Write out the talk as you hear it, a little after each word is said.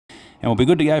And we'll be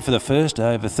good to go for the first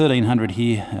over 1300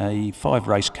 here, a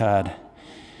 5-race card.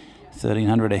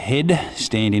 1300 ahead,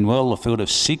 standing well, a field of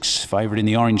 6, favourite in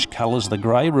the orange colours, the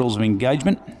grey, rules of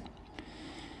engagement.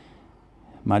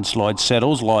 Mudslide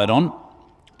settles, light on,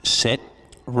 set,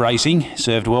 racing,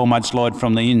 served well, Mudslide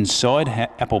from the inside,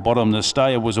 Apple Bottom the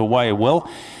stayer was away well.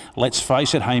 Let's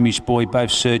Face It, Hamish Boy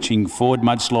both searching forward,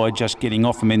 Mudslide just getting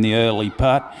off them in the early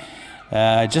part.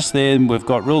 Just there we've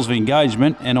got rules of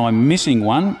engagement, and I'm missing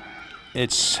one.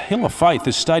 It's Hill of Faith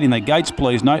is stayed in the gates,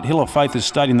 please note. Hill of Faith is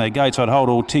stayed in the gates. I'd hold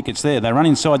all tickets there. They run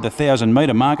inside the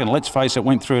 1,000-metre mark, and Let's Face It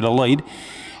went through to lead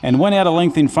and went out a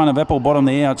length in front of Apple Bottom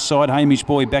the outside. Hamish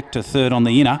Boy back to third on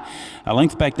the inner. A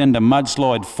length back then to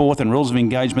Mudslide fourth, and rules of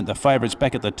engagement, the favourites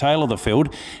back at the tail of the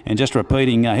field. And just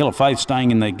repeating, Hill of Faith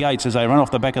staying in the gates as they run off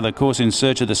the back of the course in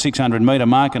search of the 600-metre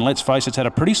mark. And Let's Face It's had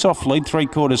a pretty soft lead,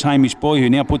 3/4 Hamish Boy, who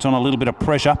now puts on a little bit of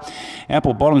pressure.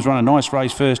 Apple Bottom's run a nice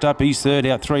race first up. He's third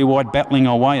out 3 wide, battling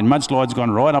away, and Mudslide's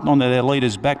gone right up onto their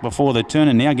leader's back before the turn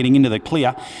and now getting into the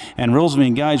clear. And rules of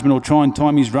engagement will try and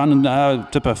time his run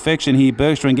to perfection here.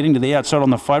 Bergstrom getting to the outside on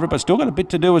the favourite, but still got a bit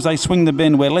to do as they swing the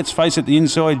bend, where Let's Face It the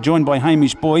inside, joined by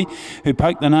Hamish Boy, who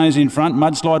poked the nose in front.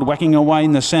 Mudslide whacking away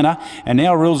in the centre, and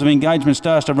now rules of engagement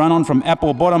starts to run on from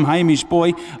Apple Bottom. Hamish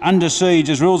Boy under siege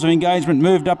as rules of engagement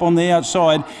moved up on the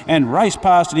outside and raced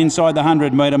past it inside the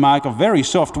 100-metre mark. A very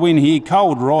soft win here,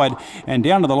 cold ride, and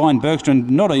down to the line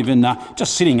Bergstrom not even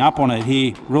just sitting up on it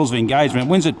here. Rules of engagement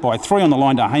wins it by 3 on the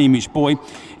line to Hamish Boy.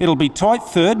 It'll be tight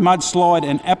third, Mudslide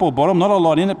and Apple Bottom, not a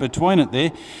lot in it between it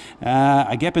there.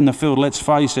 A gap in the field, Let's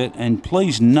Face It, and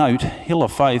please note Hill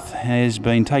of Faith has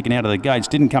been taken out of the gates,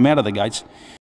 didn't come out of the gates.